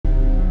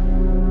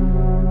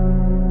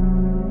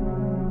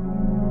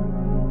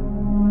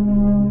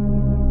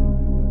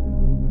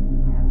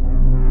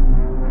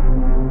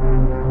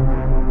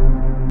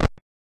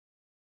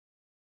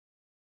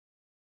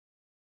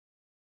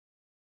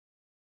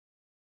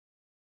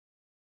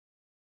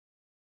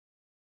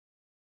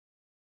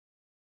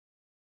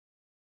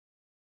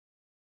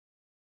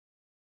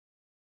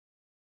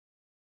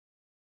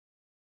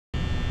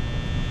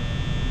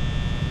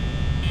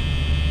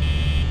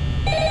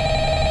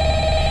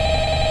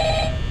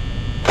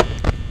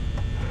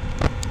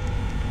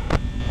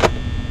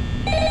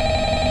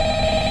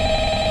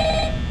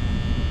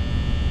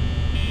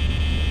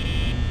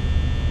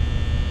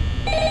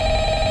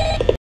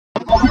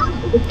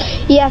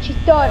actually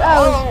thought I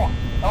was...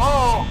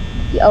 Hello?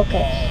 Yeah,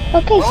 okay.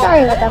 Okay,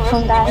 sorry about that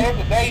phone guy. You made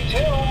it to day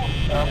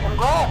 2.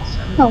 Congrats.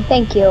 Oh,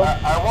 thank you.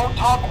 I won't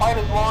talk quite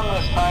as long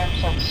this time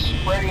since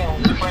Freddy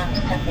and his friends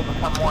tend to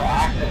become more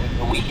active as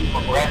the week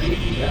progresses.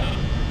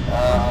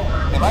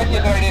 It might be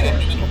a good idea to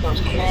peek at those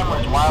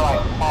cameras while I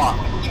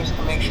talk, just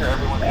to make sure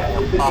everyone's in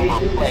their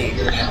proper place.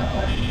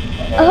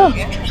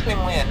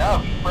 Interestingly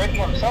enough, Freddy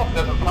himself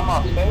doesn't come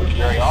off stage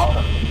very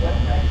often.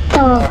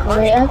 Oh,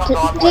 great. I have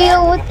to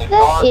deal with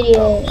that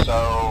idiot.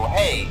 So,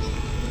 hey,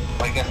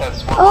 I guess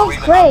that's one Oh,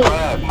 reason great. I'm running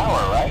out of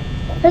power, right?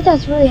 But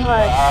that's really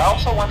hard. I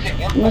also want to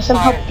emphasize some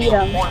help beat the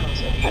him. importance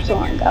of That's using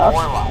all I your got.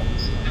 door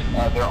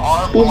lights. There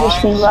are Please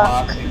wish blind me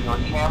luck. spots in your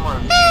camera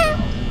view,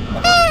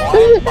 and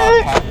those blind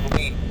spots happen to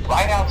be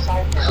right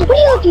outside your door. What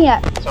are you looking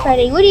at, So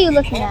Freddy? What are you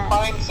looking can't at?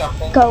 find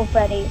something, Go,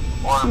 Freddy.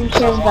 or Who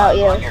cares about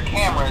you? on your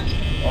cameras,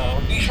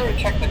 be sure to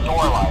check the door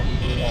lights.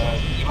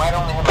 You might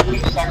only have a few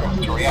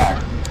seconds to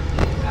react.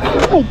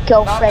 Hey,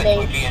 go, Not Freddy.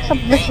 that you'd be in Stop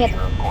any looking danger,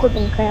 at of the course.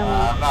 flipping camera.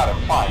 I'm not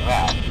implying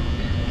that.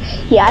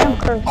 Yeah, I don't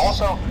curse.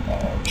 Also,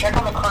 check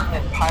on the curtain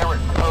in Pirate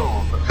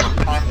Cove from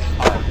time to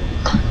time.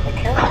 The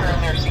character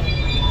in there seems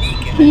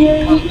unique and it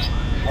becomes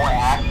more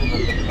active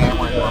if the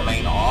cameras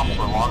remain off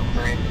for long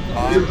periods of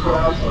time.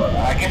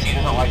 I guess he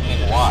doesn't like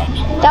being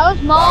watched. That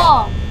was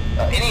Mom.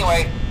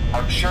 Anyway,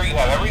 I'm sure you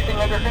have everything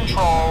under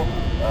control.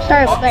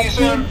 Sorry Talk about to you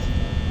that, soon.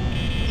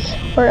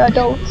 kids. We're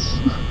adults.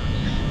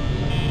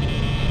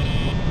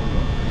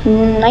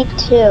 Night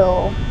 2.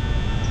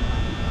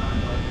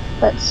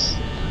 What's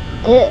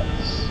this?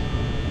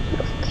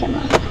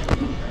 Camera.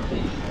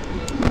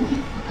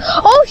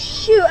 Oh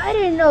shoot! I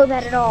didn't know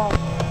that at all.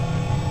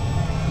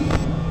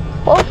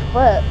 Oh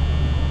flip!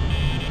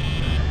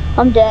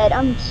 I'm dead.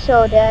 I'm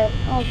so dead.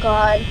 Oh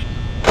god.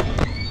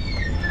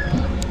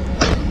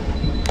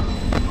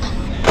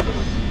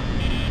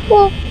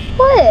 Well,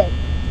 what?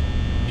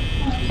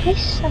 I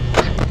suck.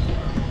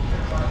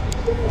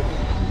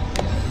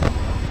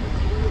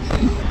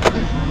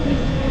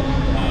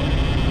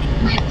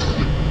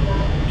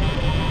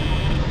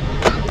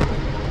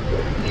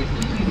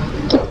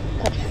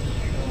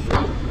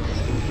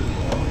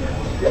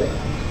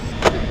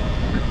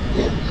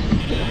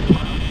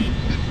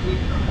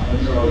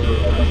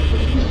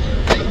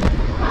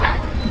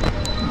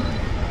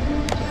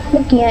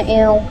 Looking at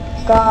you,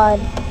 God.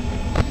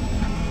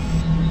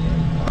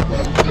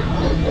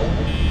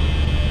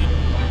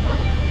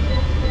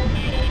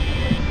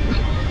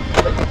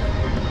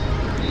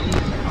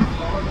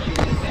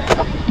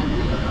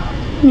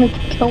 You're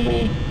gonna kill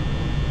me.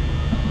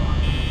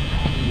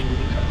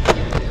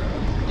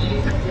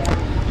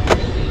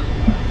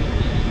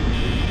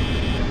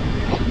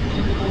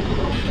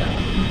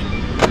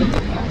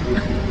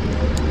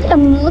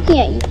 I'm looking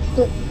at you,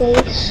 flip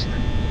face.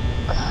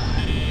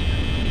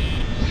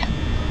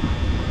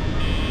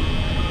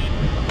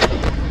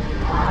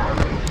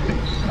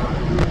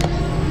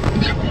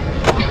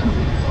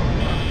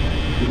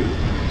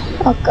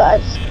 Oh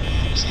god.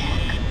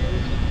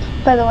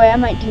 By the way, I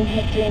might do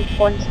hit 3 and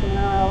 4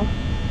 tomorrow.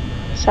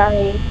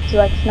 Sorry, do you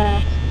like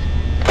FNAF?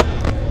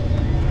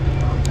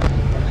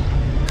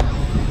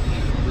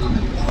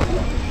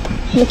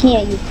 Looking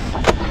at you,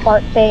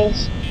 fart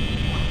face.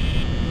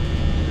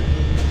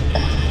 I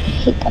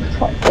hate that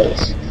fart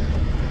face.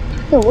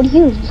 Yo, what are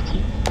you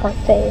looking at, fart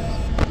face?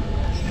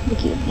 Look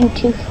at you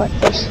too, fart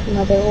face,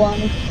 another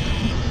one.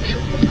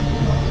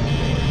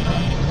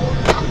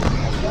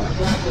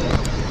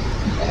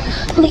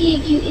 Look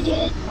at you,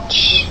 idiot.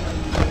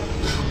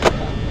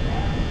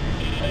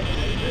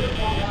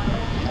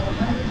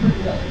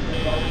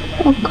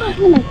 Oh god,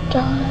 I'm gonna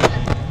die.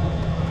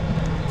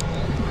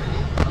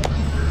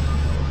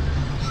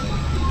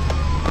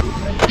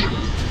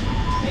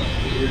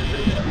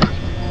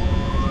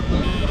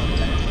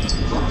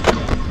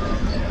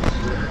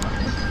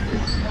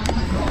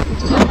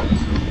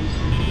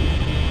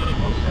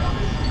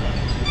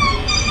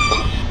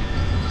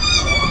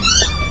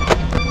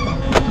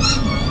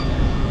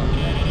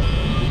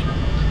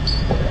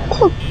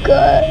 Oh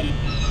god.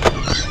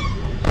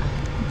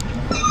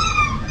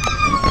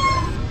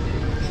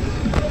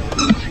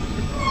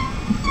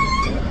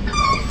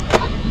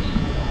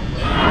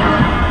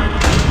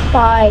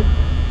 Bye.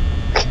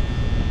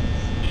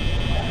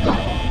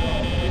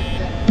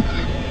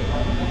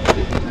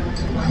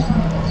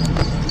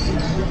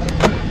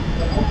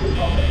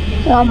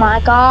 Oh my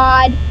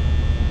god.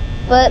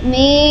 But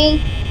me.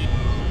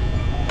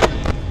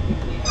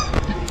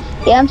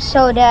 Yeah, I'm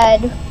so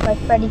dead. Like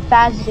Freddy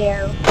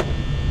Fazbear.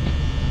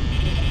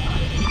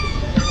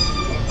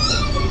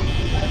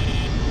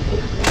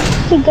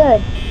 Pretty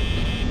good.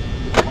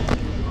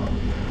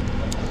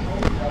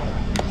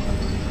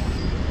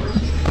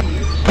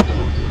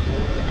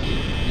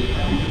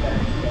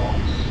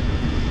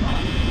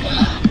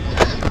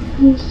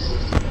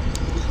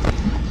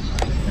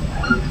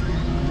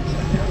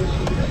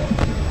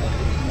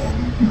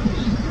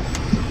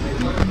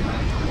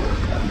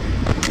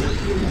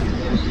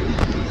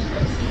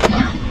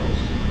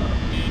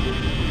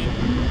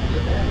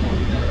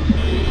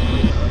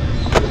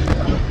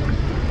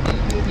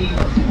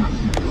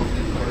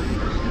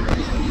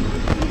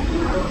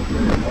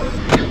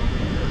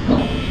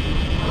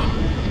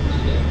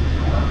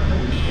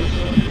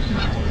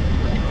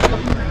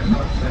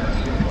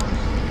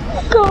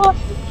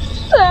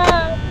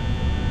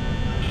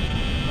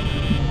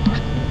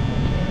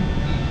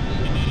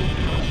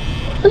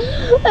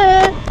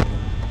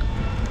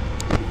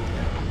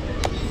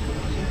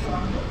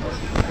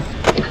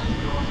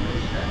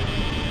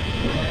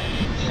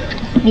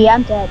 Yeah,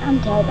 I'm dead. I'm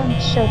dead. I'm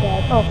so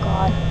dead. Oh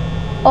god.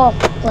 Oh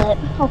flip.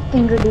 Oh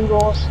finger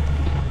doodles.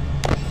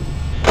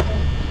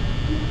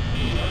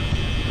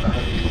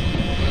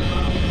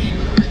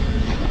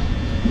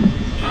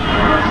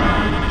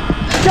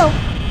 No.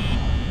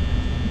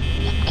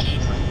 Okay,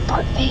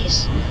 fart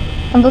face.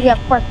 I'm looking at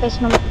fart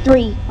face number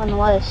 3 on the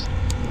list.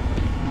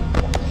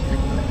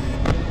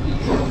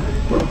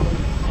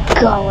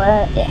 Go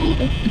away.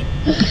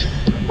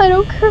 I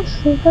don't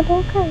curse, Luke. I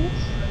don't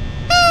curse.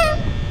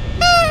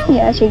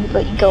 Yeah, I should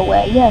let you go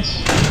away.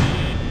 Yes.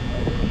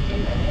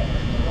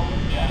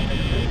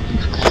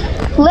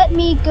 Let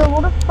me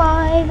go to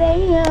 5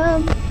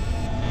 a.m.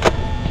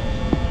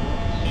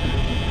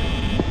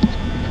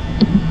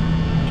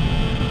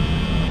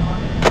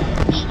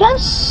 Yeah, I'm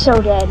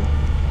so dead.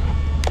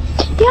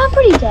 Yeah, I'm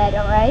pretty dead,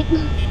 alright?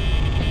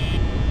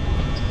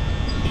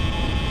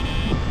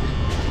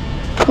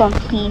 Come on,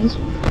 please.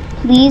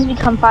 Please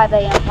become 5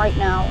 a.m. right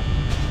now.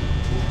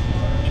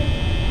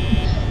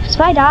 If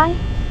I die...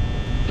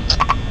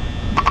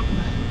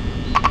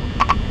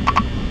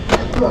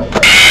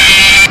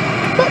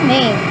 Hit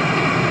me.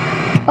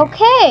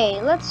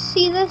 Okay, let's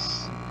see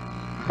this.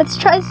 Let's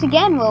try this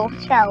again,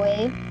 shall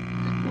we?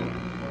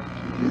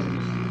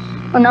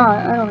 Or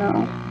not, I don't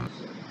know.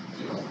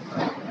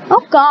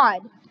 Oh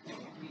god.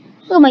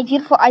 Look at my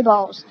beautiful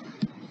eyeballs.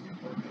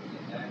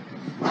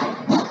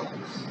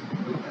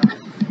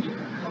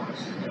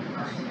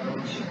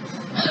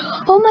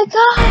 Oh my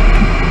god!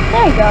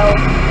 There you go.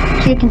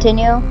 Should we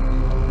continue?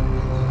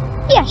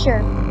 Yeah,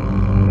 sure.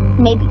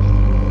 Maybe.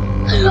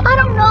 I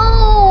don't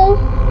know!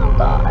 Oh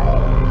god.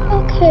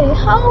 Okay,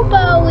 how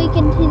about we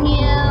continue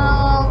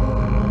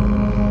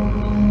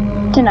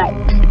tonight?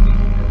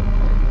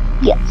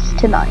 Yes,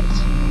 tonight.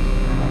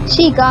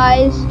 See you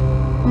guys.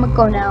 I'm gonna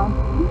go now.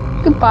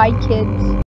 Goodbye, kids.